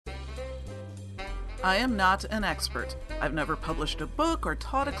I am not an expert. I've never published a book or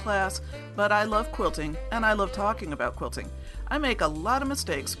taught a class, but I love quilting and I love talking about quilting. I make a lot of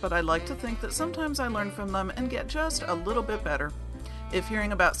mistakes, but I like to think that sometimes I learn from them and get just a little bit better. If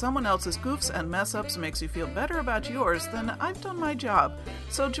hearing about someone else's goofs and mess-ups makes you feel better about yours, then I've done my job.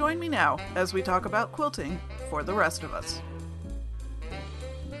 So join me now as we talk about quilting for the rest of us.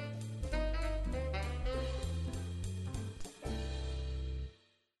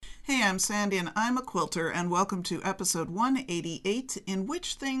 Hey, I'm Sandy and I'm a quilter, and welcome to episode 188, in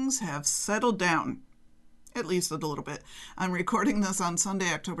which things have settled down. At least a little bit. I'm recording this on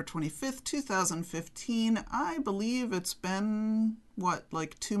Sunday, October 25th, 2015. I believe it's been,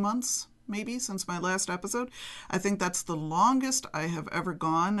 like 2 months, maybe, since my last episode. I think that's the longest I have ever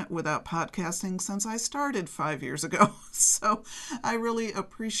gone without podcasting since I started 5 years ago. So I really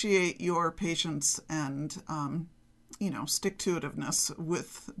appreciate your patience and, stick-to-itiveness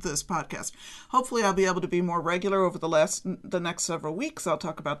with this podcast. Hopefully I'll be able to be more regular over the next several weeks. I'll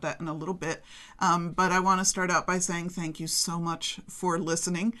talk about that in a little bit. But I want to start out by saying thank you so much for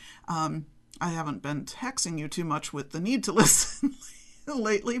listening. I haven't been texting you too much with the need to listen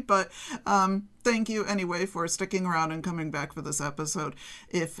lately, but thank you anyway for sticking around and coming back for this episode.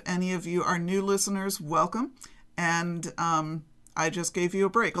 If any of you are new listeners, welcome. And I just gave you a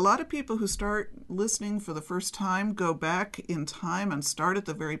break. A lot of people who start listening for the first time go back in time and start at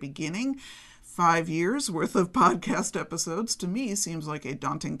the very beginning. 5 years worth of podcast episodes to me seems like a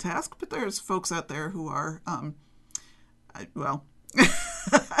daunting task, but there's folks out there who are,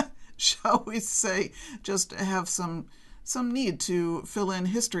 shall we say, just have some need to fill in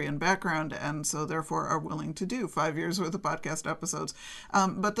history and background, and so therefore are willing to do 5 years worth of podcast episodes.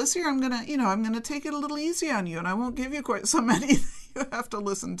 But this year I'm gonna take it a little easy on you, and I won't give you quite so many that you have to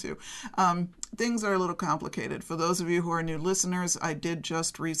listen to. Things are a little complicated. For those of you who are new listeners, I did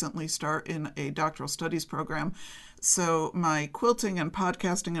just recently start in a doctoral studies program, so my quilting and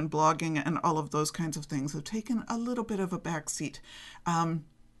podcasting and blogging and all of those kinds of things have taken a little bit of a backseat.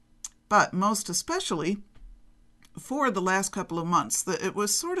 But most especially for the last couple of months, it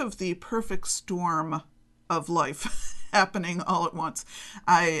was sort of the perfect storm of life happening all at once.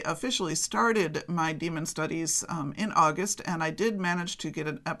 I officially started my Demon Studies in August, and I did manage to get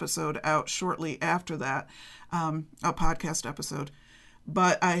an episode out shortly after that, a podcast episode.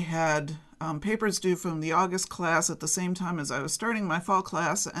 But I had papers due from the August class at the same time as I was starting my fall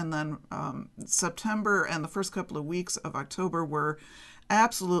class, and then September and the first couple of weeks of October were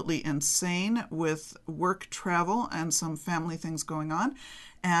absolutely insane with work travel and some family things going on.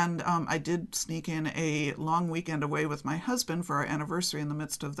 And I did sneak in a long weekend away with my husband for our anniversary in the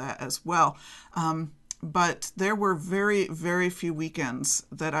midst of that as well. But there were very, very few weekends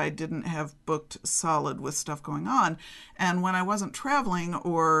that I didn't have booked solid with stuff going on. And when I wasn't traveling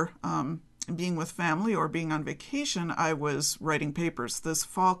or being with family or being on vacation, I was writing papers. This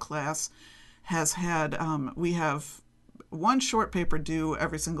fall class has had, we have one short paper due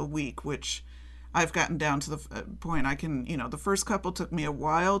every single week, which I've gotten down to the point I can, the first couple took me a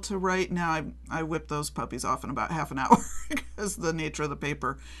while to write. Now I whip those puppies off in about half an hour because the nature of the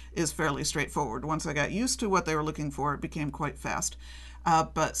paper is fairly straightforward. Once I got used to what they were looking for, it became quite fast.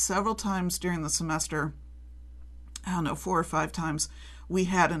 But several times during the semester, 4 or 5 times, we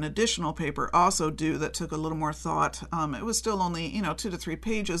had an additional paper also due that took a little more thought. It was still only, 2 to 3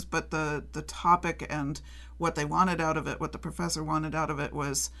 pages, but the topic and what they wanted out of it, what the professor wanted out of it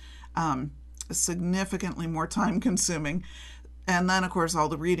was significantly more time consuming. And then, of course, all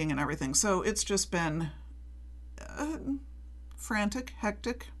the reading and everything. So it's just been frantic,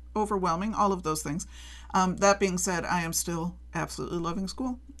 hectic, overwhelming, all of those things. That being said, I am still absolutely loving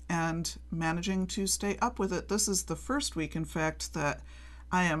school and managing to stay up with it. This is the first week, in fact, that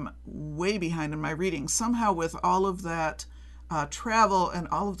I am way behind in my reading. Somehow with all of that travel and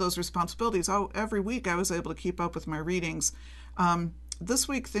all of those responsibilities, every week I was able to keep up with my readings. This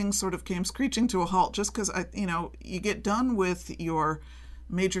week things sort of came screeching to a halt just because you get done with your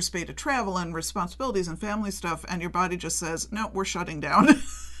major spate of travel and responsibilities and family stuff, and your body just says, no, we're shutting down.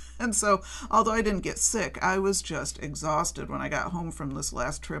 And so, although I didn't get sick, I was just exhausted when I got home from this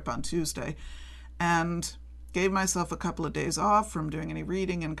last trip on Tuesday, and gave myself a couple of days off from doing any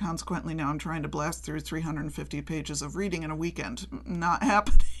reading, and consequently now I'm trying to blast through 350 pages of reading in a weekend. Not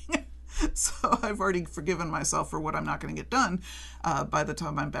happening. So I've already forgiven myself for what I'm not going to get done by the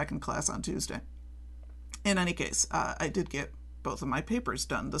time I'm back in class on Tuesday. In any case, I did get both of my papers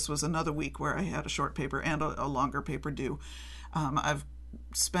done. This was another week where I had a short paper and a longer paper due. I've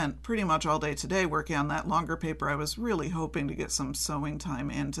spent pretty much all day today working on that longer paper. I was really hoping to get some sewing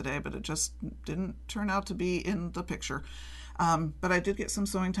time in today, but it just didn't turn out to be in the picture. But I did get some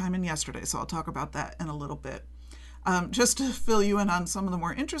sewing time in yesterday, so I'll talk about that in a little bit. Just to fill you in on some of the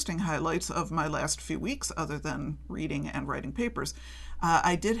more interesting highlights of my last few weeks, other than reading and writing papers,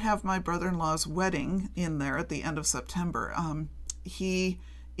 I did have my brother-in-law's wedding in there at the end of September. He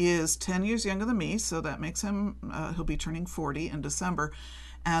is 10 years younger than me, so that makes him, he'll be turning 40 in December.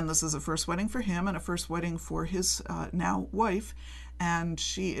 And this is a first wedding for him and a first wedding for his now wife. And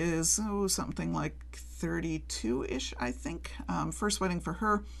she is, something like 32-ish, I think. First wedding for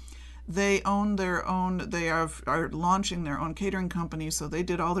her. They own their own, they are launching their own catering company, so they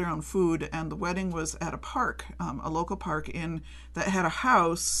did all their own food, and the wedding was at a park, a local park that had a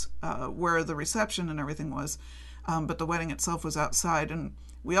house where the reception and everything was, but the wedding itself was outside, and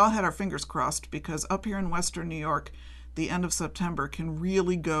we all had our fingers crossed because up here in Western New York, the end of September can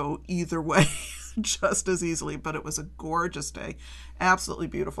really go either way just as easily, but it was a gorgeous day, absolutely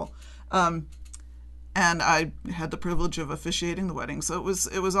beautiful. And I had the privilege of officiating the wedding, so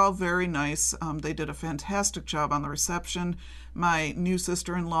it was all very nice. They did a fantastic job on the reception. My new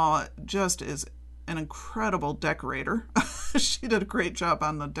sister-in-law just is an incredible decorator. She did a great job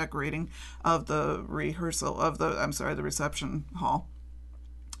on the decorating of the the reception hall.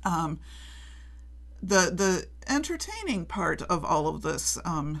 The entertaining part of all of this,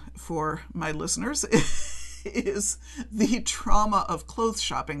 for my listeners, is the trauma of clothes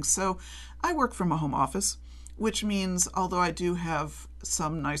shopping. So I work from a home office, which means although I do have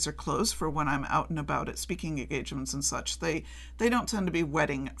some nicer clothes for when I'm out and about at speaking engagements and such, they don't tend to be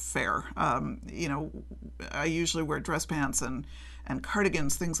wedding fare. I usually wear dress pants and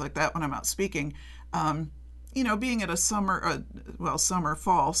cardigans, things like that when I'm out speaking. Being at a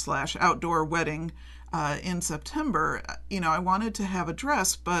fall/outdoor wedding in September, I wanted to have a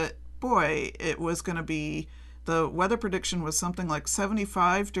dress, but boy, it was going to be, the weather prediction was something like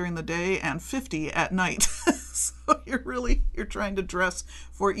 75 during the day and 50 at night. So you're trying to dress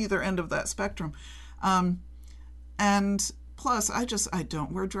for either end of that spectrum. And plus, I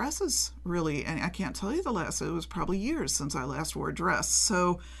don't wear dresses, really. And I can't tell you it was probably years since I last wore a dress.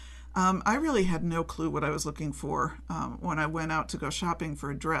 So I really had no clue what I was looking for when I went out to go shopping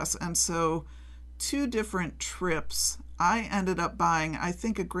for a dress. And so 2 different trips, I ended up buying, I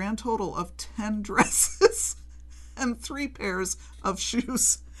think, a grand total of 10 dresses and 3 pairs of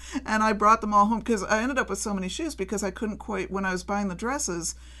shoes. And I brought them all home because I ended up with so many shoes because I couldn't quite, when I was buying the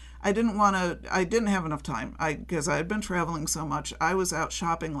dresses, I didn't have enough time because I had been traveling so much. I was out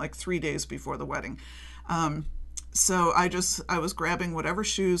shopping like 3 days before the wedding. So I was grabbing whatever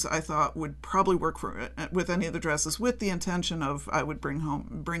shoes I thought would probably work with any of the dresses, with the intention of I would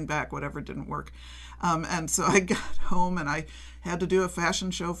bring back whatever didn't work. And so I got home and I had to do a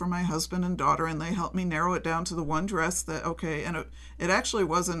fashion show for my husband and daughter, and they helped me narrow it down to the one dress and it actually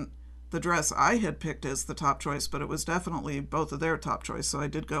wasn't the dress I had picked as the top choice, but it was definitely both of their top choice, so I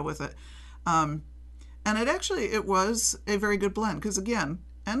did go with it. And it was a very good blend, because again,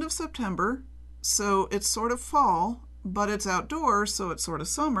 end of September, so it's sort of fall, but it's outdoors, so it's sort of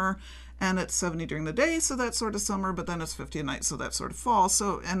summer, and it's 70 during the day, so that's sort of summer, but then it's 50 at night, so that's sort of fall.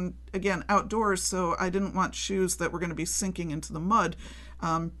 So, and again, outdoors, so I didn't want shoes that were going to be sinking into the mud,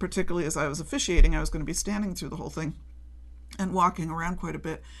 particularly as I was officiating. I was going to be standing through the whole thing and walking around quite a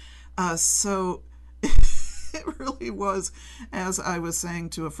bit. So it really was, as I was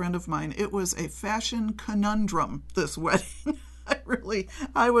saying to a friend of mine, it was a fashion conundrum, this wedding.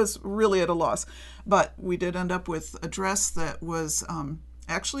 I was really at a loss. But we did end up with a dress that was,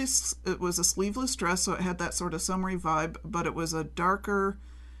 actually, it was a sleeveless dress, so it had that sort of summery vibe, but it was a darker,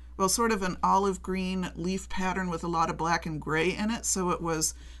 sort of an olive green leaf pattern with a lot of black and gray in it, so it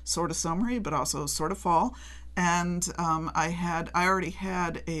was sort of summery, but also sort of fall. And I already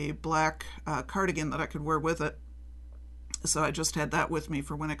had a black cardigan that I could wear with it, so I just had that with me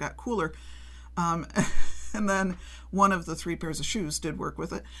for when it got cooler. And then one of the 3 pairs of shoes did work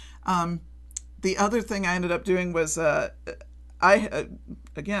with it. The other thing I ended up doing was I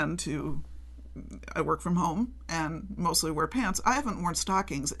work from home and mostly wear pants. I haven't worn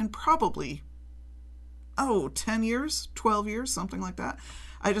stockings in probably 10 years, 12 years, something like that.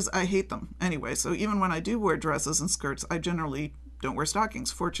 I hate them anyway. So even when I do wear dresses and skirts, I generally don't wear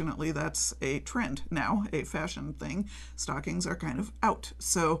stockings. Fortunately, that's a trend now, a fashion thing. Stockings are kind of out.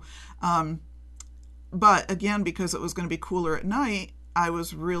 So, but again, because it was going to be cooler at night, I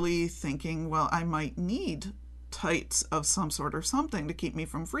was really thinking, well, I might need tights of some sort or something to keep me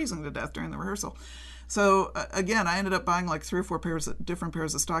from freezing to death during the rehearsal. So again, I ended up buying like 3 or 4 different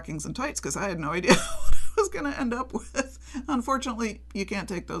pairs of stockings and tights because I had no idea what I was going to end up with. Unfortunately, you can't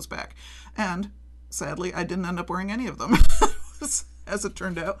take those back. And sadly, I didn't end up wearing any of them. As it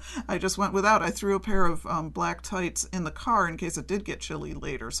turned out, I just went without. I threw a pair of black tights in the car in case it did get chilly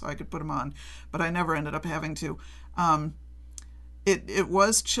later so I could put them on, but I never ended up having to. It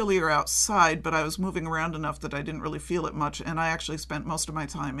was chillier outside, but I was moving around enough that I didn't really feel it much, and I actually spent most of my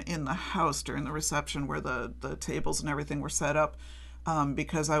time in the house during the reception where the tables and everything were set up,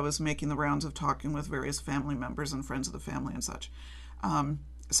 because I was making the rounds of talking with various family members and friends of the family and such.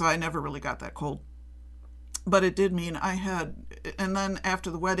 So I never really got that cold. But it did mean I had, and then after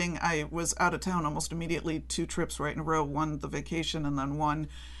the wedding, I was out of town almost immediately, 2 trips right in a row, one the vacation and then one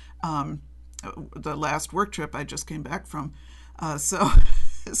the last work trip I just came back from. So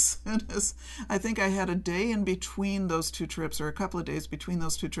as soon as, I think I had a day in between those 2 trips, or a couple of days between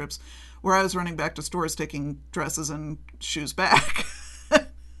those 2 trips, where I was running back to stores taking dresses and shoes back.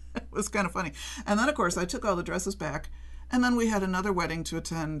 It was kind of funny. And then, of course, I took all the dresses back, and then we had another wedding to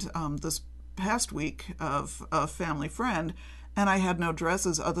attend this past week of a family friend, and I had no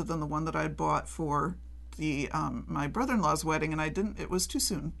dresses other than the one that I'd bought for the my brother-in-law's wedding, and it was too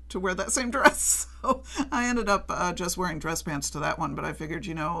soon to wear that same dress. So I ended up just wearing dress pants to that one, but I figured,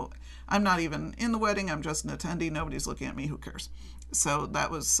 I'm not even in the wedding, I'm just an attendee, nobody's looking at me, who cares? So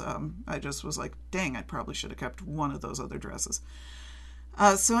that was, I just was like, dang, I probably should have kept one of those other dresses.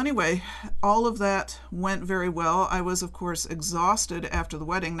 So anyway, all of that went very well. I was, of course, exhausted after the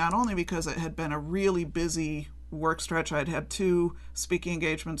wedding, not only because it had been a really busy work stretch. I'd had 2 speaking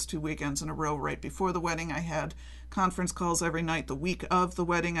engagements 2 weekends in a row right before the wedding. I had conference calls every night the week of the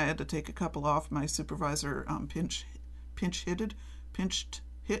wedding. I had to take a couple off. My supervisor pinched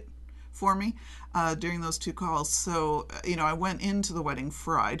hit for me during those 2 calls. So, I went into the wedding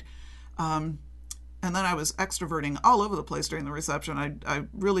fried. And then I was extroverting all over the place during the reception. I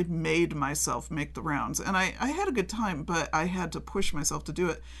really made myself make the rounds. And I had a good time, but I had to push myself to do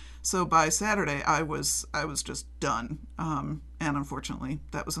it. So by Saturday, I was just done. And unfortunately,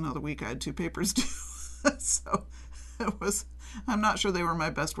 that was another week I had 2 papers due. So I'm not sure they were my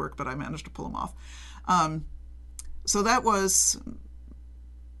best work, but I managed to pull them off. So that was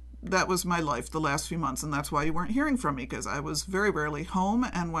my life the last few months, and that's why you weren't hearing from me, because I was very rarely home,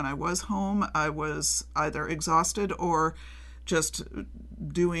 and when I was home, I was either exhausted or just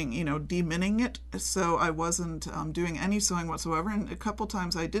doing, deminning it, so I wasn't doing any sewing whatsoever, and a couple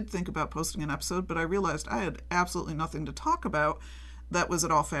times I did think about posting an episode, but I realized I had absolutely nothing to talk about that was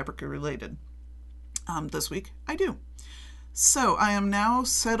at all fabric related. This week, I do. So I am now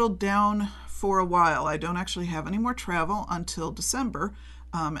settled down for a while. I don't actually have any more travel until December,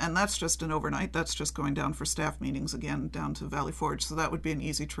 and that's just an overnight. That's just going down for staff meetings again, down to Valley Forge. So that would be an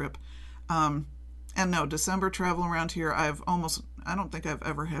easy trip. And no, December travel around here, I don't think I've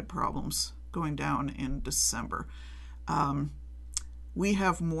ever had problems going down in December. We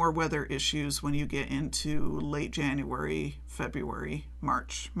have more weather issues when you get into late January, February,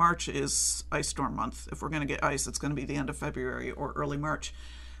 March. March is ice storm month. If we're going to get ice, it's going to be the end of February or early March.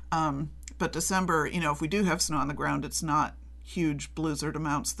 But December, if we do have snow on the ground, it's not huge blizzard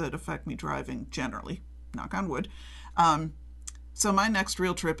amounts that affect me driving generally, knock on wood. So my next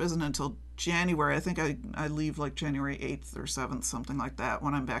real trip isn't until January. I think I leave like January 8th or 7th, something like that,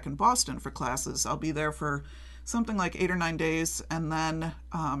 when I'm back in Boston for classes. I'll be there for something like 8 or 9 days, and then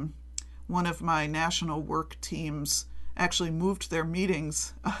one of my national work teams actually moved their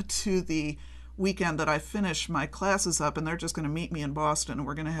meetings to the weekend that I finish my classes up, and they're just going to meet me in Boston, and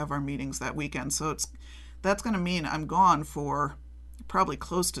we're going to have our meetings that weekend. So that's going to mean I'm gone for probably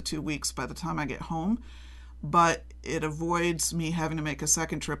close to 2 weeks by the time I get home, but it avoids me having to make a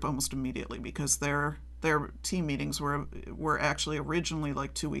second trip almost immediately, because their team meetings were actually originally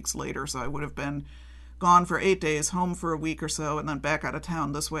like 2 weeks later, so I would have been gone for 8 days, home for a week or so, and then back out of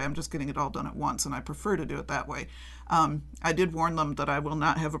town. This way I'm just getting it all done at once, and I prefer to do it that way. I did warn them that I will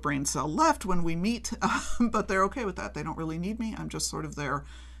not have a brain cell left when we meet, but they're okay with that. They don't really need me. I'm just sort of there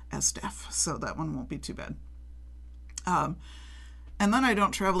as staff, so that one won't be too bad. And then I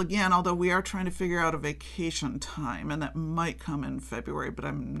don't travel again, although we are trying to figure out a vacation time, and that might come in February, but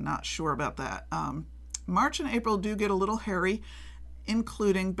I'm not sure about that. March and April do get a little hairy,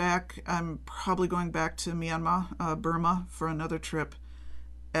 including I'm probably going back to Myanmar, Burma, for another trip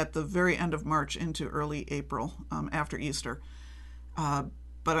at the very end of March into early April, after Easter.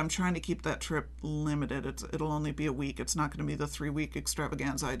 But I'm trying to keep that trip limited. It'll only be a week. It's not going to be the 3-week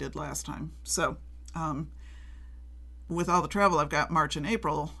extravaganza I did last time. So with all the travel I've got March and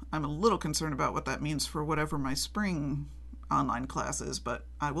April, I'm a little concerned about what that means for whatever my spring online class is, but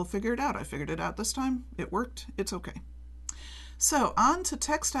I will figure it out. I figured it out this time. It worked. It's okay. So on to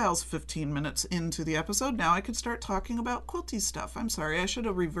textiles 15 minutes into the episode. Now I could start talking about quilty stuff. I'm sorry, I should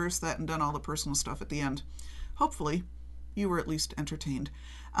have reversed that and done all the personal stuff at the end. Hopefully you were at least entertained.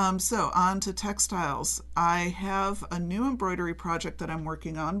 So on to textiles. I have a new embroidery project that I'm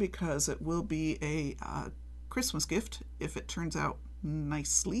working on because it will be a Christmas gift if it turns out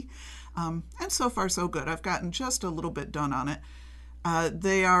nicely. And so far so good. I've gotten just a little bit done on it.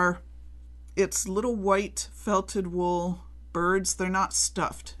 It's little white felted wool birds. They're not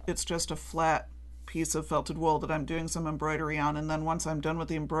stuffed. It's just a flat piece of felted wool that I'm doing some embroidery on, and then once I'm done with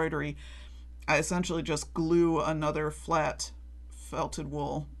the embroidery, I essentially just glue another flat felted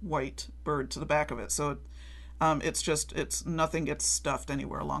wool white bird to the back of it. So it's nothing gets stuffed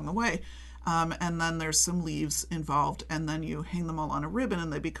anywhere along the way. And then there's some leaves involved, and then you hang them all on a ribbon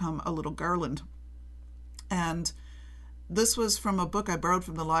and they become a little garland. And this was from a book I borrowed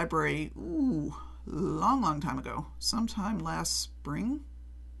from the library, long time ago, sometime last spring,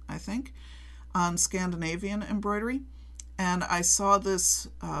 I think, on Scandinavian embroidery. And I saw this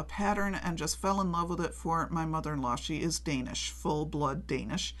pattern and just fell in love with it for my mother-in-law. She is Danish, full-blood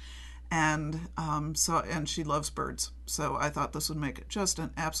Danish. And and she loves birds. So I thought this would make just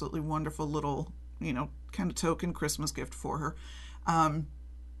an absolutely wonderful little, kind of token Christmas gift for her.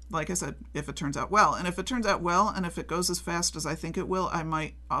 Like I said, if it turns out well. And if it turns out well, and if it goes as fast as I think it will, I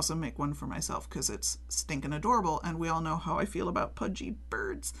might also make one for myself because it's stinking adorable. And we all know how I feel about pudgy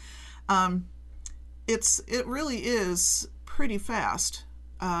birds. It really is pretty fast.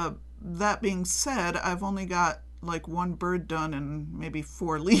 That being said, I've only got like one bird done and maybe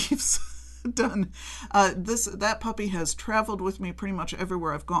 4 leaves done. That puppy has traveled with me pretty much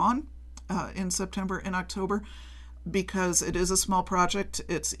everywhere I've gone in September and October because it is a small project.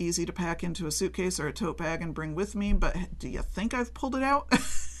 It's easy to pack into a suitcase or a tote bag and bring with me, but do you think I've pulled it out?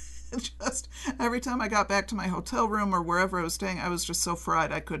 Just every time I got back to my hotel room or wherever I was staying, I was just so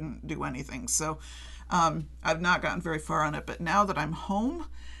fried I couldn't do anything. So I've not gotten very far on it, but now that I'm home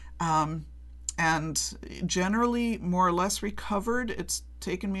and generally more or less recovered, it's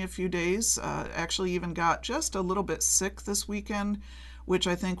taken me a few days. Actually even got just a little bit sick this weekend, which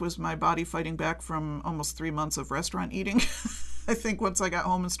I think was my body fighting back from almost 3 months of restaurant eating. I think once I got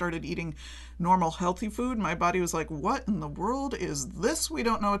home and started eating normal healthy food, my body was like, what in the world is this? We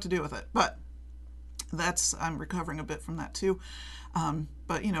don't know what to do with it. But I'm recovering a bit from that too.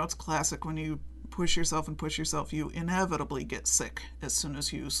 But it's classic when you push yourself, you inevitably get sick as soon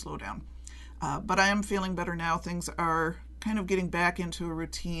as you slow down. But I am feeling better now. Things are kind of getting back into a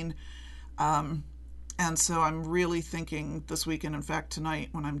routine. And so I'm really thinking this weekend, in fact, tonight,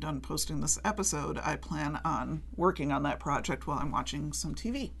 when I'm done posting this episode, I plan on working on that project while I'm watching some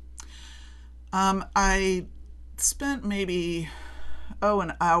TV. I spent maybe,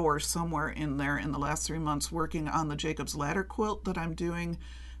 an hour somewhere in there in the last 3 months working on the Jacob's Ladder quilt that I'm doing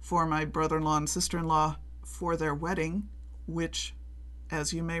for my brother-in-law and sister-in-law for their wedding, which,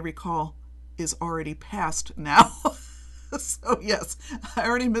 as you may recall, is already past now. So yes, I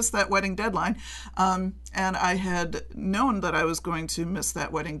already missed that wedding deadline. And I had known that I was going to miss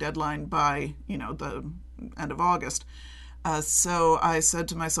that wedding deadline by, the end of August. So I said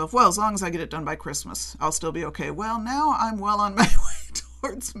to myself, well, as long as I get it done by Christmas, I'll still be okay. Well, now I'm well on my way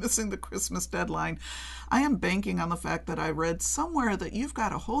towards missing the Christmas deadline. I am banking on the fact that I read somewhere that you've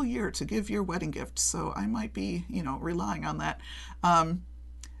got a whole year to give your wedding gift. So I might be, relying on that.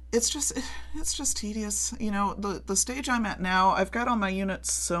 It's just tedious. The stage I'm at now, I've got all my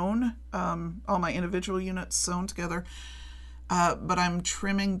units sewn, all my individual units sewn together, but I'm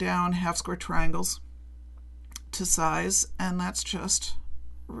trimming down half square triangles to size, and that's just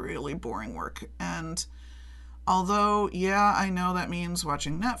really boring work. And although, yeah, I know that means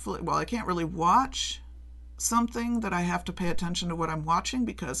watching Netflix, well, I can't really watch something that I have to pay attention to what I'm watching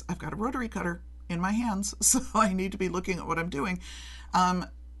because I've got a rotary cutter in my hands, so I need to be looking at what I'm doing.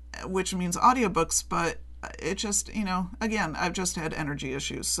 Which means audiobooks, but it just, again, I've just had energy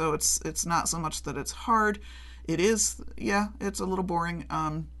issues. So it's not so much that it's hard. It is, yeah, it's a little boring.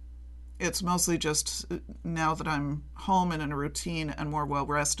 It's mostly just now that I'm home and in a routine and more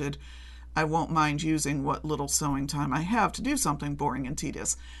well-rested, I won't mind using what little sewing time I have to do something boring and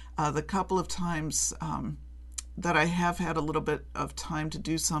tedious. The couple of times that I have had a little bit of time to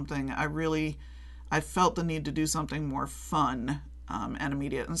do something, I felt the need to do something more fun and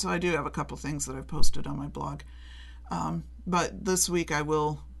immediate. And so I do have a couple things that I've posted on my blog. But this week I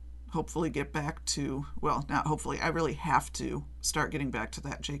will hopefully get back to, well, not hopefully, I really have to start getting back to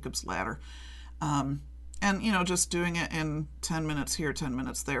that Jacob's Ladder. And, just doing it in 10 minutes here, 10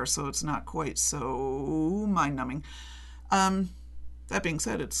 minutes there, so it's not quite so mind-numbing. That being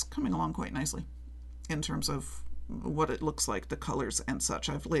said, it's coming along quite nicely in terms of what it looks like, the colors and such.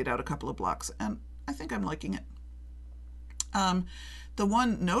 I've laid out a couple of blocks, and I think I'm liking it. The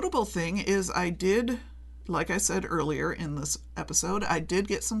one notable thing is I did like I said earlier in this episode, I did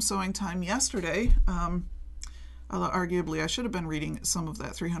get some sewing time yesterday. Although arguably I should have been reading some of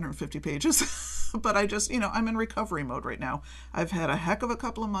that 350 pages. But I just, I'm in recovery mode right now. I've had a heck of a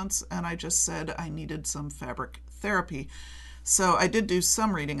couple of months, and I just said I needed some fabric therapy. So I did do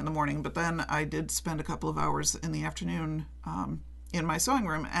some reading in the morning, but then I did spend a couple of hours in the afternoon in my sewing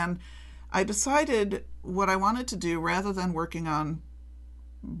room. And I decided what I wanted to do, rather than working on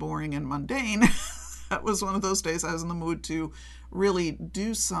boring and mundane, that was one of those days I was in the mood to really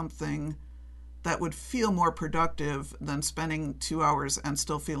do something that would feel more productive than spending 2 hours and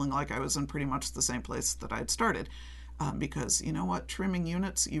still feeling like I was in pretty much the same place that I'd started. Because you know what, trimming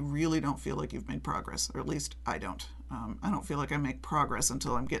units, you really don't feel like you've made progress, or at least I don't. I don't feel like I make progress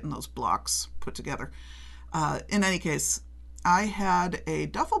until I'm getting those blocks put together. In any case, I had a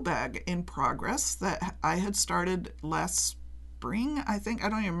duffel bag in progress that I had started last spring, I think. I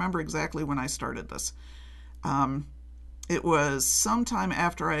don't even remember exactly when I started this. It was sometime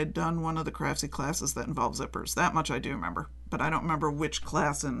after I had done one of the Craftsy classes that involved zippers. That much I do remember, but I don't remember which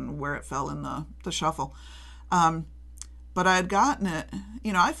class and where it fell in the shuffle. But I had gotten it,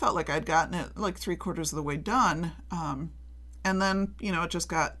 I felt like I'd gotten it like 3/4 of the way done. And then, it just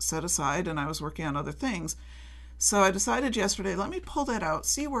got set aside and I was working on other things. So I decided yesterday, let me pull that out,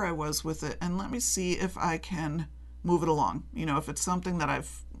 see where I was with it, and let me see if I can move it along. If it's something that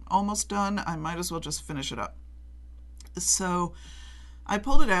I've almost done, I might as well just finish it up. So I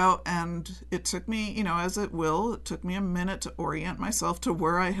pulled it out, and it took me, as it will, it took me a minute to orient myself to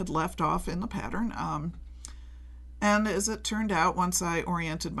where I had left off in the pattern. And as it turned out, once I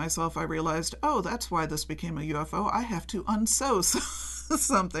oriented myself, I realized, oh, that's why this became a UFO. I have to unsew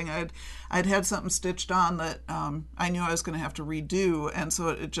something. I'd had something stitched on that I knew I was going to have to redo, and so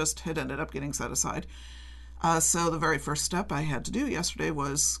it just had ended up getting set aside. So the very first step I had to do yesterday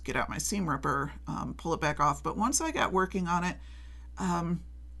was get out my seam ripper, pull it back off. But once I got working on it,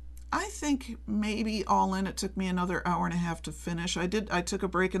 I think maybe all in it took me another hour and a half to finish. I took a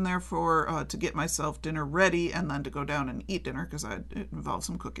break in there to get myself dinner ready and then to go down and eat dinner because it involved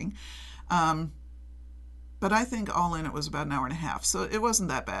some cooking. But I think all in it was about an hour and a half. So it wasn't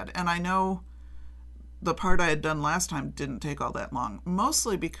that bad. And I know the part I had done last time didn't take all that long,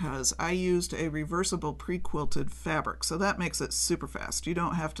 mostly because I used a reversible pre-quilted fabric. So that makes it super fast. You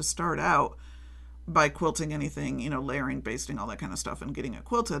don't have to start out by quilting anything, layering, basting, all that kind of stuff and getting it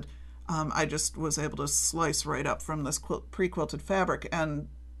quilted. I just was able to slice right up from this pre-quilted fabric. And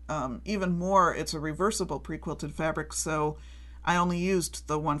even more, it's a reversible pre-quilted fabric, so I only used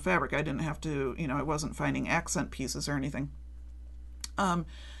the one fabric. I didn't have to, I wasn't finding accent pieces or anything.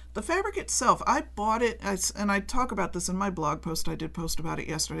 The fabric itself, I bought it, and I talk about this in my blog post. I did post about it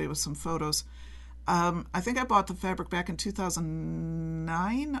yesterday with some photos. I think I bought the fabric back in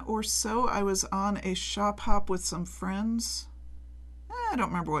 2009 or so. I was on a shop hop with some friends. I don't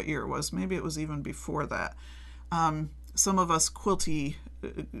remember what year it was. Maybe it was even before that. Some of us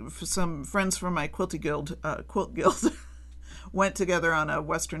some friends from my quilt guild, went together on a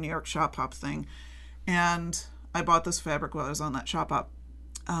Western New York shop hop thing. And I bought this fabric while I was on that shop hop.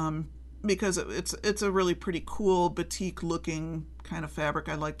 Because it's a really pretty cool batik looking kind of fabric.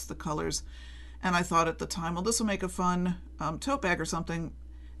 I liked the colors, and I thought at the time, well, this will make a fun tote bag or something.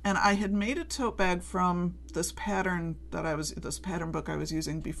 And I had made a tote bag from this pattern this pattern book I was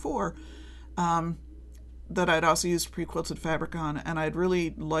using before, that I'd also used pre-quilted fabric on, and I'd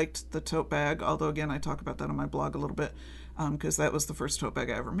really liked the tote bag. Although again, I talk about that on my blog a little bit, because that was the first tote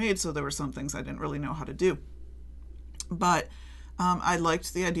bag I ever made. So there were some things I didn't really know how to do, but I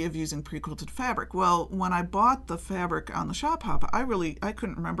liked the idea of using pre-quilted fabric. Well, when I bought the fabric on the shop hop, I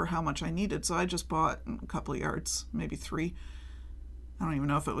couldn't remember how much I needed, so I just bought a couple of yards, maybe 3. I don't even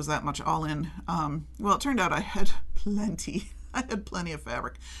know if it was that much all in. Well, it turned out I had plenty. I had plenty of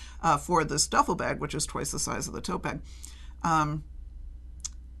fabric for this duffel bag, which is twice the size of the tote bag.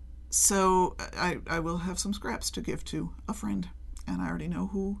 So I will have some scraps to give to a friend, and I already know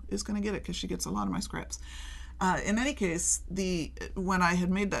who is going to get it because she gets a lot of my scraps. In any case, when I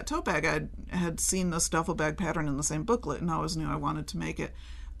had made that tote bag, I had seen this duffel bag pattern in the same booklet, and I always knew I wanted to make it.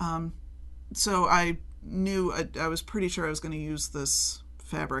 So I knew I was pretty sure I was going to use this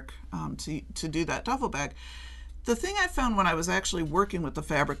fabric to do that duffel bag. The thing I found when I was actually working with the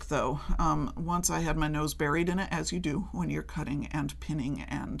fabric, though, once I had my nose buried in it, as you do when you're cutting and pinning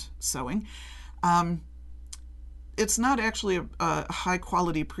and sewing, it's not actually a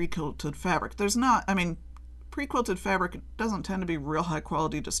high-quality pre-quilted fabric. Pre-quilted fabric doesn't tend to be real high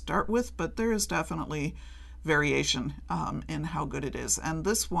quality to start with, but there is definitely variation in how good it is. And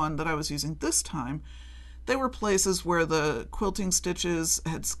this one that I was using this time, they were places where the quilting stitches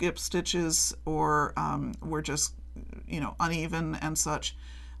had skipped stitches or were just, uneven and such.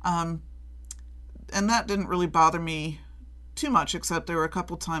 Um, and that didn't really bother me too much, except there were a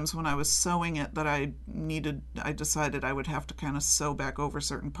couple times when I was sewing it that I decided I would have to kind of sew back over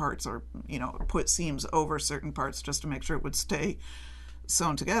certain parts or, put seams over certain parts just to make sure it would stay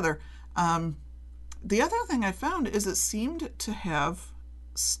sewn together. The other thing I found is it seemed to have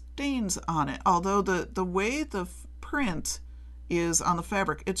stains on it, although the way the print is on the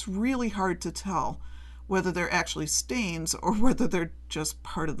fabric, it's really hard to tell whether they're actually stains or whether they're just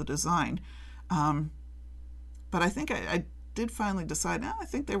part of the design. But I think I did finally decide, I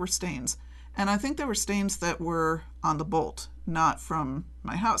think they were stains. And I think they were stains that were on the bolt, not from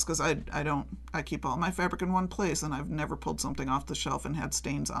my house, because I keep all my fabric in one place, and I've never pulled something off the shelf and had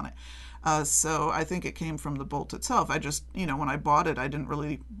stains on it. So I think it came from the bolt itself. I just, when I bought it, I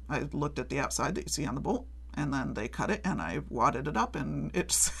looked at the outside that you see on the bolt, and then they cut it, and I wadded it up, and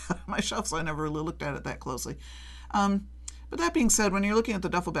it sat on my shelf, so I never really looked at it that closely. But that being said, when you're looking at the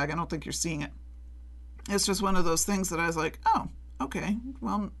duffel bag, I don't think you're seeing it. It's just one of those things that I was like, oh, okay,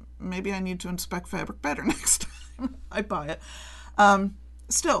 well, maybe I need to inspect fabric better next time I buy it.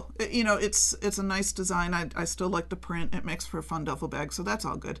 Still, it's a nice design. I still like the print. It makes for a fun duffel bag, so that's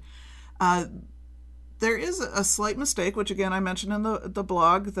all good. There is a slight mistake, which again I mentioned in the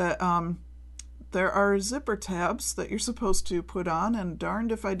blog, that there are zipper tabs that you're supposed to put on, and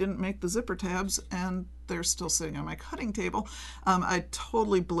darned if I didn't make the zipper tabs, and they're still sitting on my cutting table. I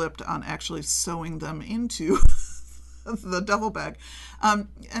totally blipped on actually sewing them into the duffel bag.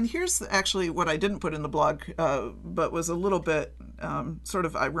 And here's actually what I didn't put in the blog, but was a little bit sort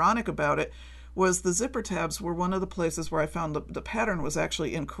of ironic about it, was the zipper tabs were one of the places where I found the pattern was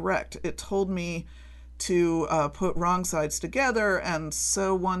actually incorrect. It told me to put wrong sides together and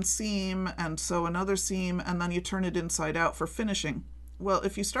sew one seam and sew another seam, and then you turn it inside out for finishing. Well,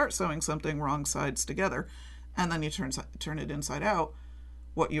 if you start sewing something wrong sides together and then you turn it inside out,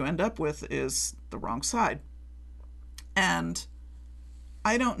 what you end up with is the wrong side. And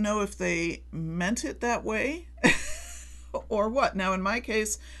I don't know if they meant it that way or what. Now, in my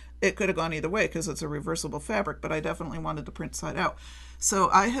case, it could have gone either way because it's a reversible fabric, but I definitely wanted the print side out.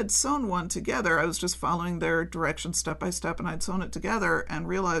 So I had sewn one together. I was just following their directions step by step, and I'd sewn it together and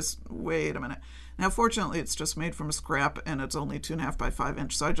realized, wait a minute. Now, fortunately, it's just made from a scrap, and it's only 2.5 by 5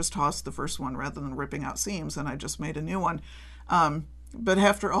 inch. So I just tossed the first one rather than ripping out seams, and I just made a new one. But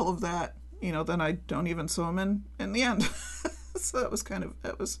after all of that, then I don't even sew them in the end. So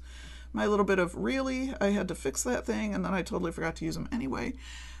that was my little bit of, really, I had to fix that thing, and then I totally forgot to use them anyway.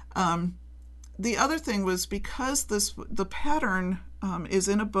 The other thing was, because the pattern is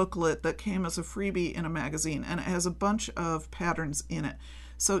in a booklet that came as a freebie in a magazine, and it has a bunch of patterns in it.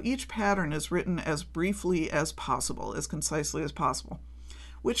 So each pattern is written as briefly as possible, as concisely as possible,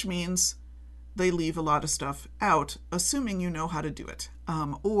 which means they leave a lot of stuff out, assuming you know how to do it,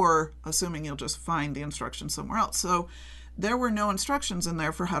 or assuming you'll just find the instructions somewhere else. So there were no instructions in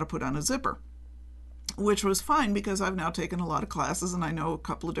there for how to put on a zipper, which was fine because I've now taken a lot of classes and I know a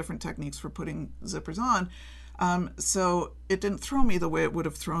couple of different techniques for putting zippers on. So it didn't throw me the way it would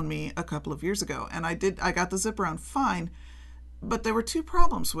have thrown me a couple of years ago. And I got the zipper on fine, but there were two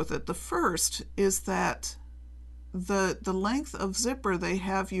problems with it. The first is that the length of zipper they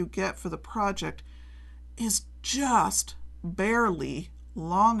have you get for the project is just barely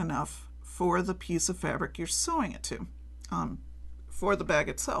long enough for the piece of fabric you're sewing it to, for the bag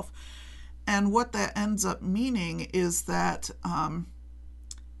itself. And what that ends up meaning is that on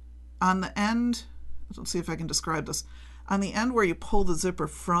the end, let's see if I can describe this. On the end where you pull the zipper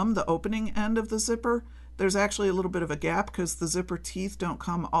from the opening end of the zipper, there's actually a little bit of a gap because the zipper teeth don't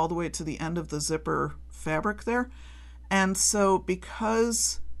come all the way to the end of the zipper fabric there. And so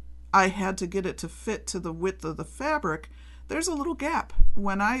because I had to get it to fit to the width of the fabric, there's a little gap.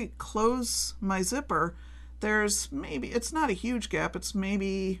 When I close my zipper, it's not a huge gap, it's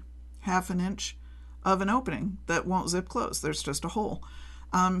maybe 1/2 inch of an opening that won't zip close. There's just a hole.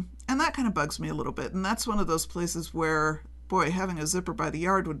 And that kind of bugs me a little bit. And that's one of those places where, boy, having a zipper by the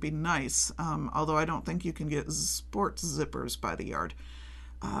yard would be nice, although I don't think you can get sports zippers by the yard.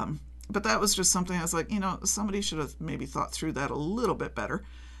 But that was just something I was like, somebody should have maybe thought through that a little bit better.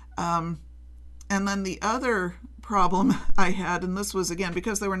 And then the other problem I had, and this was, again,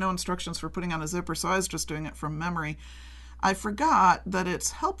 because there were no instructions for putting on a zipper, so I was just doing it from memory, I forgot that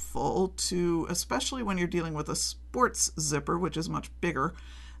it's helpful to, especially when you're dealing with a sports zipper, which is much bigger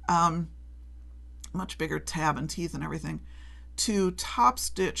tab and teeth and everything, to top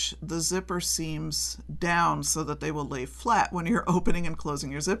stitch the zipper seams down so that they will lay flat when you're opening and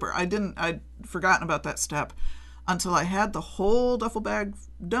closing your zipper. I'd forgotten about that step until I had the whole duffel bag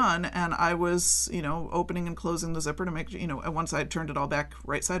done, and I was, opening and closing the zipper to make, once I'd turned it all back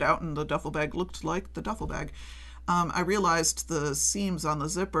right side out and the duffel bag looked like the duffel bag, I realized the seams on the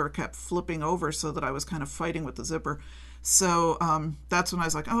zipper kept flipping over so that I was kind of fighting with the zipper. So that's when I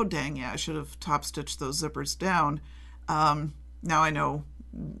was like, oh, dang, yeah, I should have top stitched those zippers down. Now I know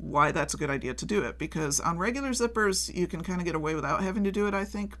why that's a good idea to do it, because on regular zippers, you can kind of get away without having to do it, I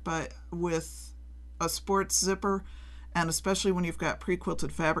think, but with a sports zipper, and especially when you've got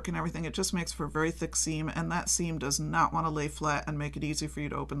pre-quilted fabric and everything, it just makes for a very thick seam, and that seam does not want to lay flat and make it easy for you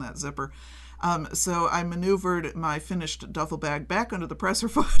to open that zipper. So I maneuvered my finished duffel bag back under the presser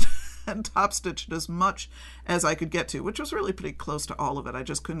foot and top stitched as much as I could get to, which was really pretty close to all of it. I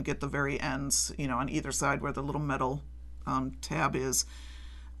just couldn't get the very ends, on either side where the little metal tab is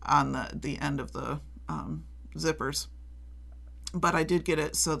on the end of the zippers. But I did get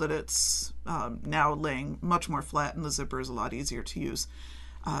it so that it's now laying much more flat and the zipper is a lot easier to use.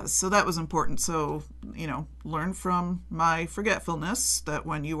 So that was important. So, learn from my forgetfulness that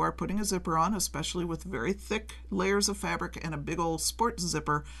when you are putting a zipper on, especially with very thick layers of fabric and a big old sports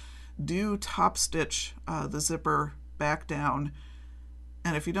zipper, do top stitch the zipper back down.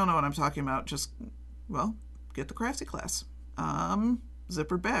 And if you don't know what I'm talking about, just, get the Craftsy class.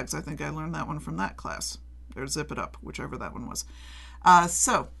 Zipper bags. I think I learned that one from that class. Or Zip It Up, whichever that one was.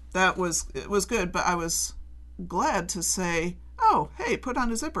 So it was good, but I was glad to say, oh, hey, put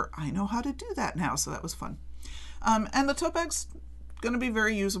on a zipper. I know how to do that now, so that was fun. And the tote bag's going to be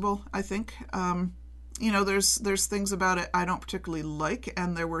very usable, I think. There's things about it I don't particularly like,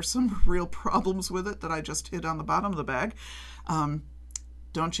 and there were some real problems with it that I just hit on the bottom of the bag.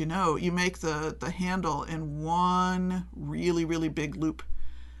 Don't you know, you make the handle in one really, really big loop.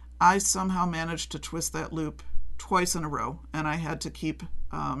 I somehow managed to twist that loop twice in a row, and I had to keep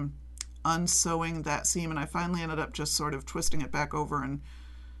unsewing that seam, and I finally ended up just sort of twisting it back over and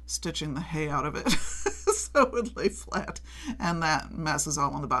stitching the hay out of it so it would lay flat, and that mess is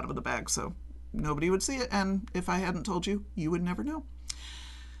all on the bottom of the bag, so nobody would see it, and if I hadn't told you, you would never know.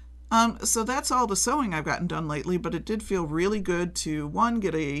 So that's all the sewing I've gotten done lately, but it did feel really good to, 1,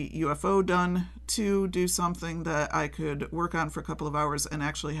 get a UFO done, 2, do something that I could work on for a couple of hours and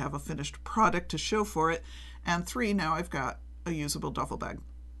actually have a finished product to show for it, and 3, now I've got a usable duffel bag.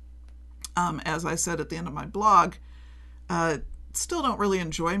 As I said at the end of my blog, still don't really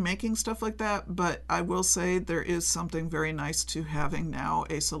enjoy making stuff like that, but I will say there is something very nice to having now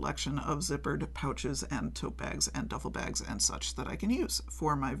a selection of zippered pouches and tote bags and duffel bags and such that I can use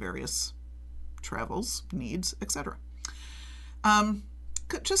for my various travels, needs, etc.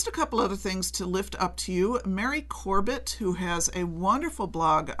 Just a couple other things to lift up to you. Mary Corbett, who has a wonderful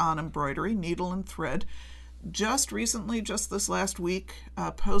blog on embroidery, needle and thread, just recently, just this last week,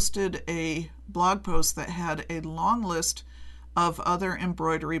 posted a blog post that had a long list of other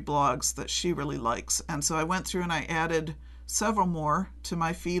embroidery blogs that she really likes. And so I went through and I added several more to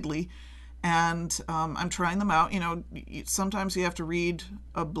my Feedly, and I'm trying them out. Sometimes you have to read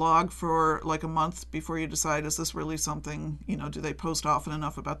a blog for like a month before you decide, is this really something, do they post often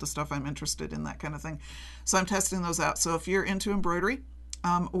enough about the stuff I'm interested in, that kind of thing. So I'm testing those out. So if you're into embroidery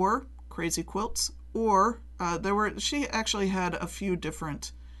or crazy quilts, or she actually had a few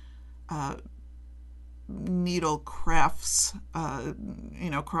different needle crafts,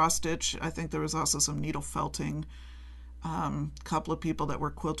 cross stitch. I think there was also some needle felting, couple of people that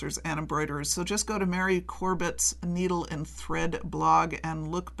were quilters and embroiderers. So just go to Mary Corbett's Needle and Thread blog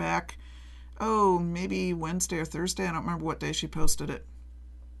and look back, maybe Wednesday or Thursday. I don't remember what day she posted it.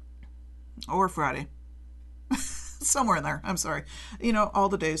 Or Friday. Somewhere in there. I'm sorry. All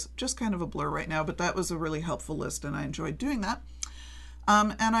the days, just kind of a blur right now, but that was a really helpful list and I enjoyed doing that.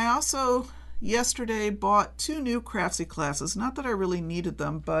 And I also yesterday bought 2 new Craftsy classes. Not that I really needed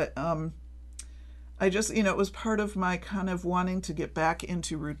them, but I just, it was part of my kind of wanting to get back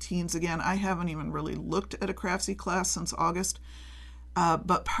into routines again. I haven't even really looked at a Craftsy class since August,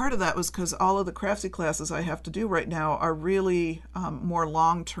 but part of that was because all of the Craftsy classes I have to do right now are really more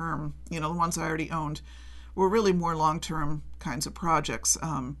long-term, the ones I already owned were really more long-term kinds of projects.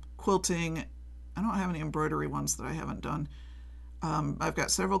 Quilting, I don't have any embroidery ones that I haven't done. I've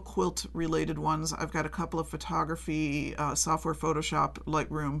got several quilt-related ones. I've got a couple of photography, software, Photoshop,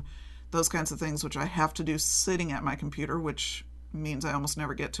 Lightroom, those kinds of things, which I have to do sitting at my computer, which means I almost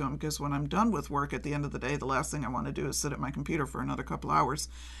never get to them, because when I'm done with work at the end of the day, the last thing I want to do is sit at my computer for another couple hours.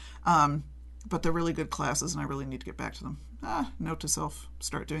 But they're really good classes, and I really need to get back to them. Note to self,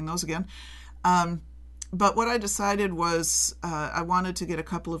 start doing those again. But what I decided was I wanted to get a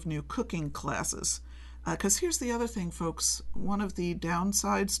couple of new cooking classes. Because here's the other thing, folks. One of the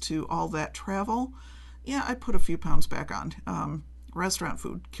downsides to all that travel, yeah, I put a few pounds back on. Restaurant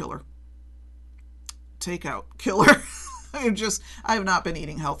food, killer. Takeout, killer. I have not been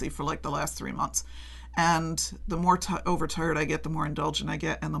eating healthy for like the last 3 months. And the more overtired I get, the more indulgent I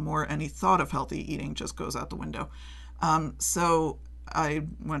get, and the more any thought of healthy eating just goes out the window. So I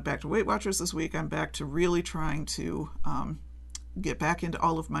went back to Weight Watchers this week. I'm back to really trying to get back into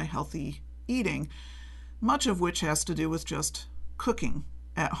all of my healthy eating, much of which has to do with just cooking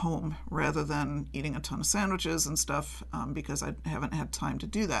at home rather than eating a ton of sandwiches and stuff, because I haven't had time to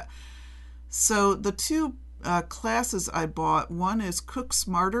do that. So the two classes I bought, one is Cook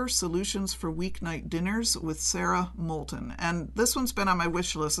Smarter, Solutions for Weeknight Dinners with Sarah Moulton. And this one's been on my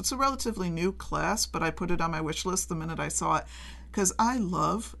wish list. It's a relatively new class, but I put it on my wish list the minute I saw it because I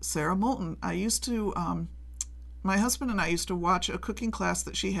love Sarah Moulton. I used to, my husband and I used to watch a cooking class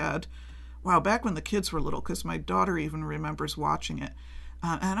that she had, wow, back when the kids were little, because my daughter even remembers watching it.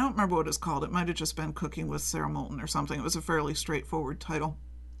 And I don't remember what it's called. It might have just been Cooking with Sarah Moulton or something. It was a fairly straightforward title.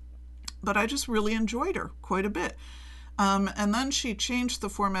 But I just really enjoyed her quite a bit. And then she changed the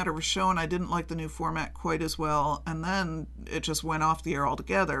format of her show, and I didn't like the new format quite as well. And then it just went off the air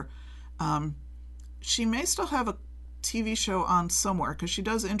altogether. She may still have a TV show on somewhere, because she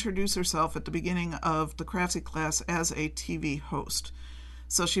does introduce herself at the beginning of the Craftsy class as a TV host.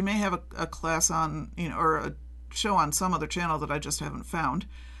 So she may have a class on, or a show on some other channel that I just haven't found.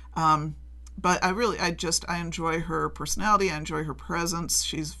 But I enjoy her personality. I enjoy her presence.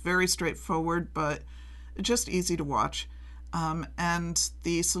 She's very straightforward, but just easy to watch. And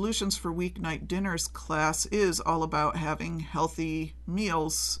the Solutions for Weeknight Dinners class is all about having healthy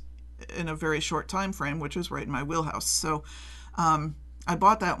meals in a very short time frame, which is right in my wheelhouse. So I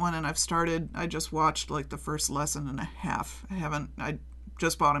bought that one, and I just watched like the first lesson and a half. I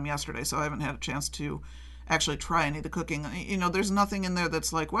just bought them yesterday, so I haven't had a chance to actually try any of the cooking. There's nothing in there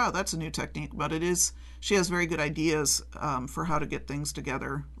that's like, wow, that's a new technique, but she has very good ideas for how to get things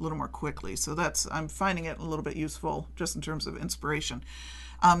together a little more quickly. So I'm finding it a little bit useful just in terms of inspiration.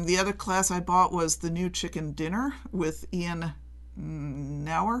 The other class I bought was the new chicken dinner with Ian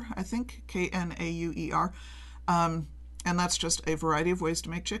Nauer, I think, Knauer. And that's just a variety of ways to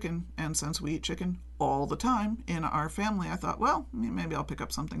make chicken. And since we eat chicken all the time in our family, I thought, well, maybe I'll pick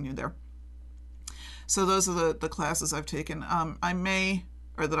up something new there. So those are the classes I've taken.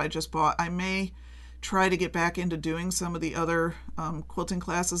 That I just bought. I may try to get back into doing some of the other quilting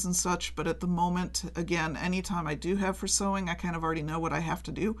classes and such, but at the moment, again, anytime I do have for sewing, I kind of already know what I have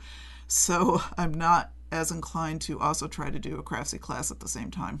to do. So I'm not as inclined to also try to do a Craftsy class at the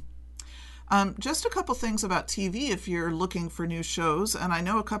same time. Just a couple things about TV if you're looking for new shows, and I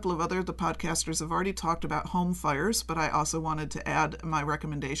know a couple of the podcasters have already talked about Home Fires, but I also wanted to add my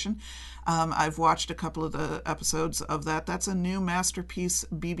recommendation. I've watched a couple of the episodes of that. That's a new Masterpiece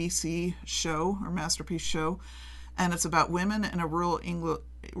BBC show, or Masterpiece show, and it's about women in a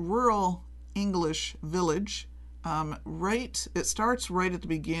rural English village. It starts right at the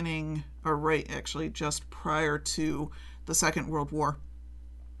beginning, actually just prior to the Second World War.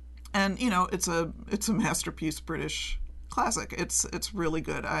 And it's a Masterpiece British classic. It's really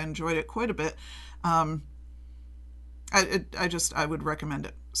good. I enjoyed it quite a bit. I would recommend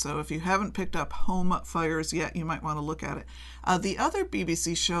it. So if you haven't picked up Home Fires yet, you might want to look at it. The other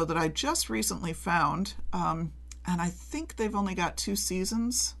BBC show that I just recently found, and I think they've only got 2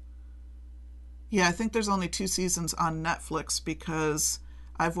 seasons. Yeah, I think there's only 2 seasons on Netflix because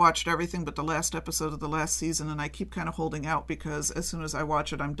I've watched everything but the last episode of the last season, and I keep kind of holding out because as soon as I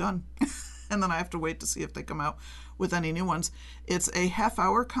watch it, I'm done. And then I have to wait to see if they come out with any new ones. It's a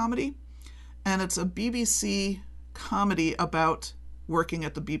half-hour comedy, and it's a BBC comedy about working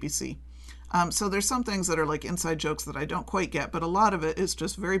at the BBC. So there's some things that are like inside jokes that I don't quite get, but a lot of it is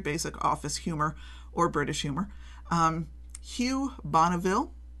just very basic office humor or British humor. Hugh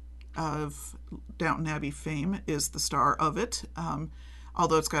Bonneville of Downton Abbey fame is the star of it.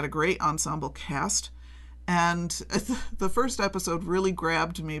 Although it's got a great ensemble cast. And the first episode really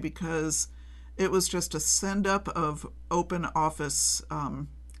grabbed me because it was just a send-up of open office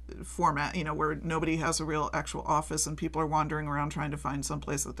format, where nobody has a real actual office and people are wandering around trying to find some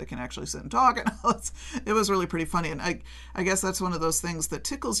place that they can actually sit and talk. And it was really pretty funny. And I guess that's one of those things that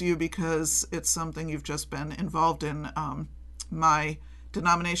tickles you because it's something you've just been involved in. My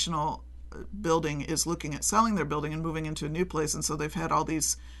denominational building is looking at selling their building and moving into a new place, and so they've had all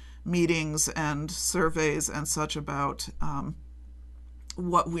these meetings and surveys and such about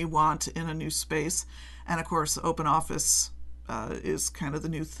what we want in a new space. And of course, open office is kind of the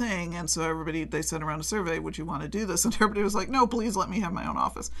new thing. And so they sent around a survey, would you want to do this? And everybody was like, no, please let me have my own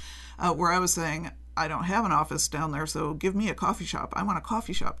office. Where I was saying, I don't have an office down there, so give me a coffee shop. I want a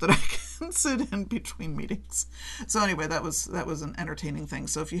coffee shop that I can sit in between meetings. So anyway, that was an entertaining thing.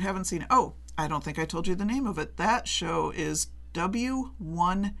 So if you haven't seen it, I don't think I told you the name of it. That show is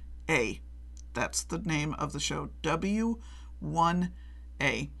W1A. That's the name of the show, W1A.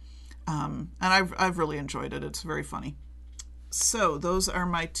 And I've really enjoyed it. It's very funny. So those are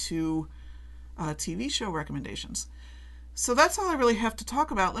my two TV show recommendations. So that's all I really have to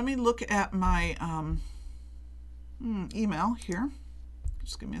talk about. Let me look at my email here.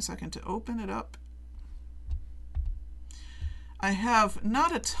 Just give me a second to open it up. I have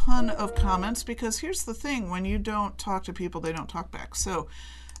not a ton of comments because here's the thing. When you don't talk to people, they don't talk back. So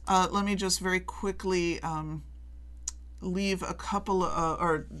let me just very quickly leave a couple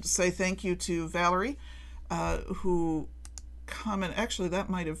or say thank you to Valerie, who commented. Actually, that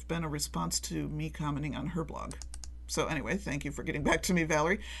might have been a response to me commenting on her blog. So anyway, thank you for getting back to me,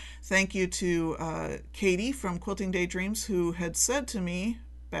 Valerie. Thank you to Katie from Quilting Daydreams, who had said to me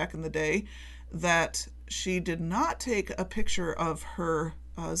back in the day that she did not take a picture of her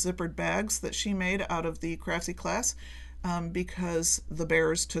zippered bags that she made out of the Craftsy class because the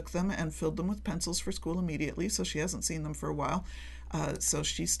bears took them and filled them with pencils for school immediately, so she hasn't seen them for a while. So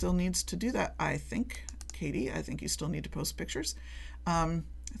she still needs to do that, I think. Katie, I think you still need to post pictures.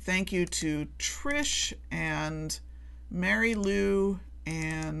 Thank you to Trish and Mary Lou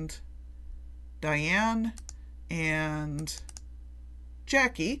and Diane and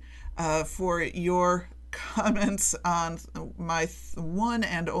Jackie for your comments on my one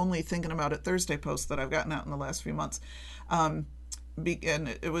and only Thinking About It Thursday post that I've gotten out in the last few months. And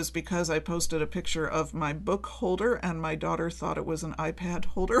it was because I posted a picture of my book holder and my daughter thought it was an iPad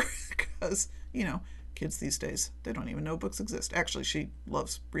holder because, kids these days, they don't even know books exist. Actually, she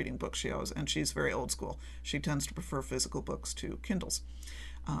loves reading books, and she's very old school. She tends to prefer physical books to Kindles.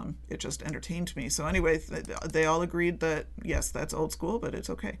 It just entertained me. So anyway, they all agreed that, yes, that's old school, but it's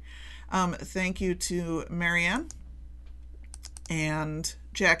okay. Thank you to Marianne and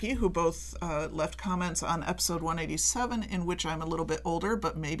Jackie, who both left comments on episode 187, in which I'm a little bit older,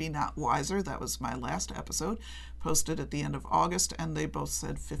 but maybe not wiser. That was my last episode, posted at the end of August, and they both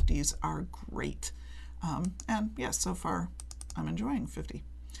said 50s are great. And yes, so far I'm enjoying 50.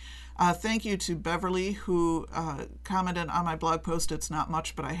 Thank you to Beverly, who commented on my blog post. It's not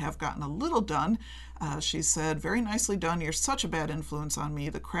much, but I have gotten a little done. She said, very nicely done. You're such a bad influence on me.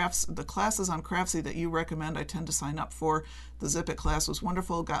 The classes on Craftsy that you recommend, I tend to sign up for. The Zip It class was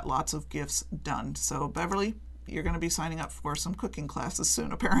wonderful. Got lots of gifts done. So Beverly, you're going to be signing up for some cooking classes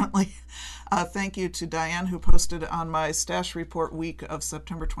soon, apparently. Thank you to Diane, who posted on my stash report week of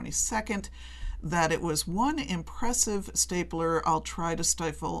September 22nd. That it was one impressive stapler. I'll try to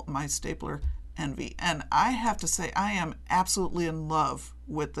stifle my stapler envy. And I have to say, I am absolutely in love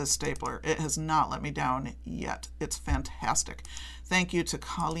with this stapler. It has not let me down yet. It's fantastic. Thank you to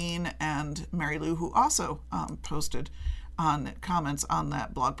Colleen and Mary Lou, who also posted on comments on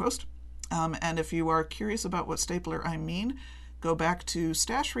that blog post. And if you are curious about what stapler I mean, go back to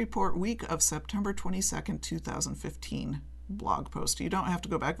Stash Report week of September 22nd, 2015. Blog post. You don't have to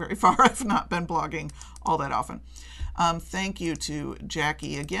go back very far. I've not been blogging all that often. Thank you to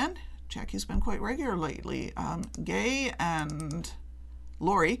Jackie again. Jackie's been quite regular lately. Gay and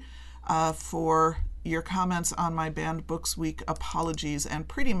Lori for your comments on my Banned Books Week apologies and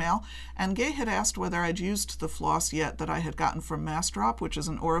Pretty Mail. And Gay had asked whether I'd used the floss yet that I had gotten from Massdrop, which is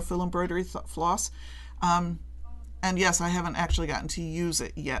an Aurifil embroidery floss. And yes, I haven't actually gotten to use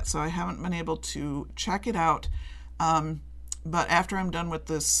it yet, so I haven't been able to check it out. But after I'm done with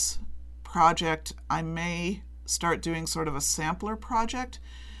this project, I may start doing sort of a sampler project.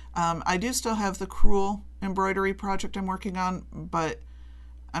 I do still have the Crewel embroidery project I'm working on, but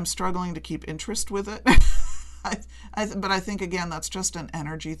I'm struggling to keep interest with it. But I think, again, that's just an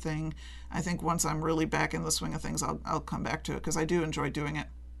energy thing. I think once I'm really back in the swing of things, I'll come back to it because I do enjoy doing it.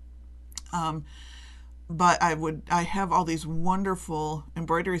 But I have all these wonderful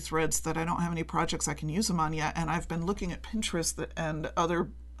embroidery threads that I don't have any projects I can use them on yet. And I've been looking at Pinterest and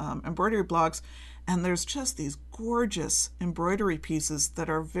other embroidery blogs, and there's just these gorgeous embroidery pieces that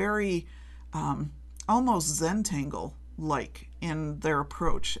are very almost Zentangle-like in their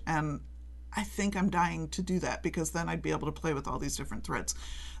approach. And I think I'm dying to do that because then I'd be able to play with all these different threads.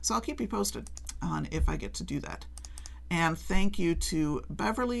 So I'll keep you posted on if I get to do that. And thank you to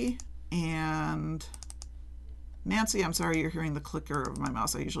Beverly and Nancy. I'm sorry you're hearing the clicker of my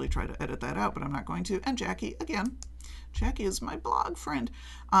mouse. I usually try to edit that out, but I'm not going to. And Jackie, again. Jackie is my blog friend.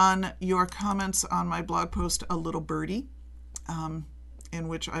 On your comments on my blog post, A Little Birdie. in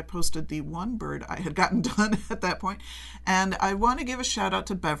which I posted the one bird I had gotten done at that point. And I want to give a shout out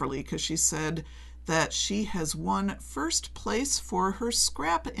to Beverly because she said that she has won first place for her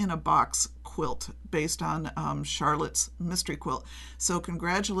Scrap in a Box quilt based on Charlotte's mystery quilt. So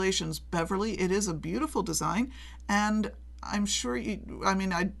congratulations, Beverly. It is a beautiful design, and I'm sure you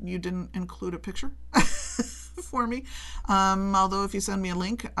didn't include a picture for me. Although if you send me a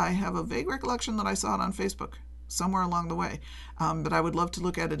link, I have a vague recollection that I saw it on Facebook somewhere along the way. But I would love to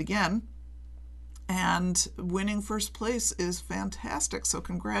look at it again. And winning first place is fantastic. So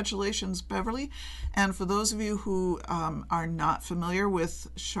congratulations, Beverly. And for those of you who are not familiar with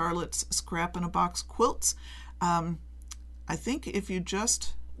Charlotte's Scrap in a Box quilts, I think if you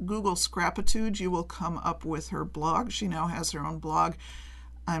just Google Scrapitude, you will come up with her blog. She now has her own blog.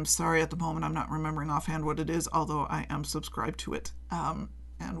 I'm sorry at the moment I'm not remembering offhand what it is, although I am subscribed to it.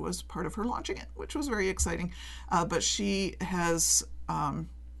 And was part of her launching it, which was very exciting. But she has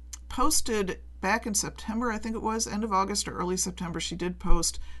posted back in September, I think it was, end of August or early September, she did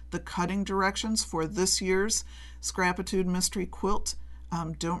post the cutting directions for this year's Scrapitude Mystery Quilt.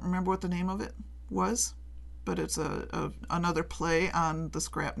 Don't remember what the name of it was, but it's another play on the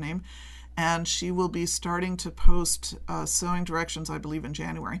scrap name. And she will be starting to post sewing directions, I believe, in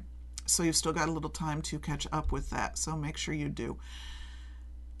January. So you've still got a little time to catch up with that, so make sure you do.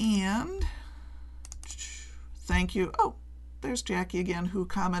 And thank you. Oh, there's Jackie again, who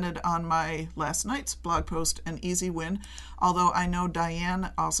commented on my last night's blog post, An Easy Win, although I know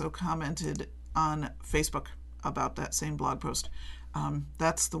Diane also commented on Facebook about that same blog post.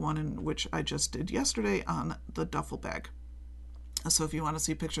 That's the one in which I just did yesterday on the duffel bag. So if you want to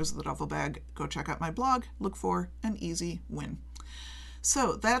see pictures of the duffel bag, go check out my blog, look for An Easy Win.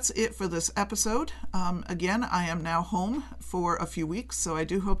 So that's it for this episode. Again, I am now home for a few weeks, so I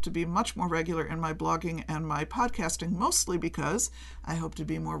do hope to be much more regular in my blogging and my podcasting, mostly because I hope to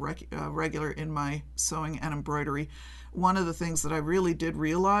be more regular in my sewing and embroidery. One of the things that I really did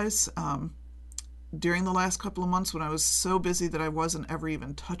realize during the last couple of months when I was so busy that I wasn't ever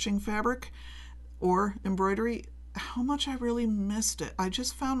even touching fabric or embroidery, how much I really missed it. I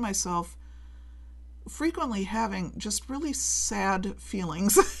just found myself frequently having just really sad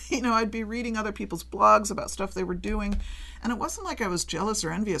feelings. I'd be reading other people's blogs about stuff they were doing, and it wasn't like I was jealous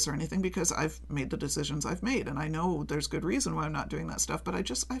or envious or anything, because I've made the decisions I've made, and I know there's good reason why I'm not doing that stuff, but I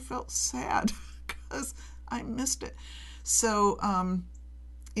felt sad because I missed it. So, I'm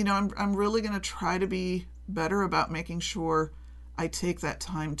really going to try to be better about making sure I take that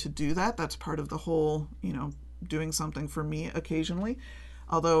time to do that. That's part of the whole, doing something for me occasionally.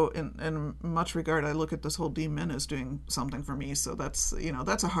 Although in much regard, I look at this whole D-Min as doing something for me. So that's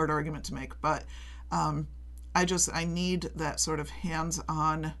a hard argument to make. But I need that sort of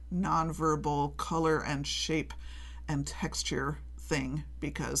hands-on, nonverbal color and shape and texture thing,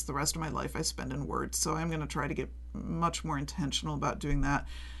 because the rest of my life I spend in words. So I'm going to try to get much more intentional about doing that.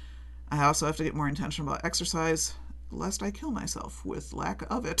 I also have to get more intentional about exercise, lest I kill myself with lack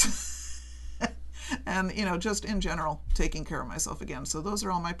of it. And, just in general, taking care of myself again. So those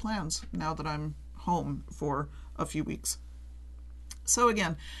are all my plans now that I'm home for a few weeks. So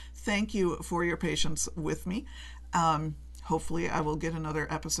again, thank you for your patience with me. Hopefully I will get another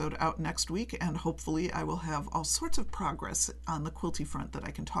episode out next week, and hopefully I will have all sorts of progress on the quilty front that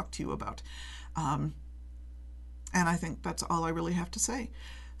I can talk to you about. And I think that's all I really have to say.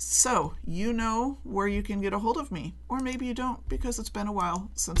 So, you know where you can get a hold of me, or maybe you don't, because it's been a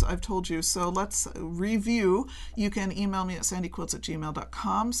while since I've told you. So let's review. You can email me at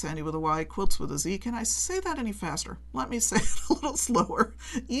sandyquilts@gmail.com, Sandy with a Y, quilts with a Z. Can I say that any faster? Let me say it a little slower.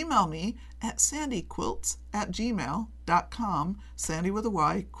 Email me at sandyquilts@gmail.com, Sandy with a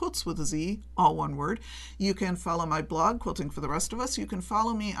Y, quilts with a Z, all one word. You can follow my blog, Quilting for the Rest of Us. You can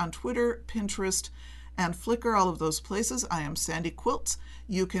follow me on Twitter, Pinterest, and Flickr, all of those places. I am Sandy Quilts.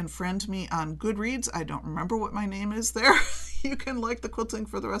 You can friend me on Goodreads. I don't remember what my name is there. You can like the Quilting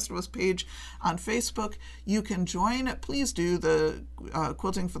for the Rest of Us page on Facebook. You can join, please do, the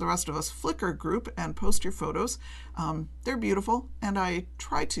Quilting for the Rest of Us Flickr group and post your photos. They're beautiful, and I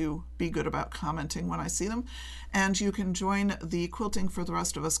try to be good about commenting when I see them. And you can join the Quilting for the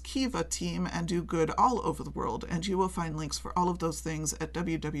Rest of Us Kiva team and do good all over the world. And you will find links for all of those things at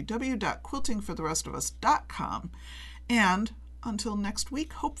www.quiltingfortherestofus.com. And until next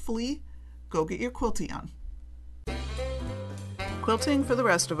week, hopefully, go get your quilty on. Quilting for the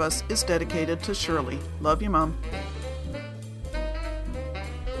Rest of Us is dedicated to Shirley. Love you, Mom.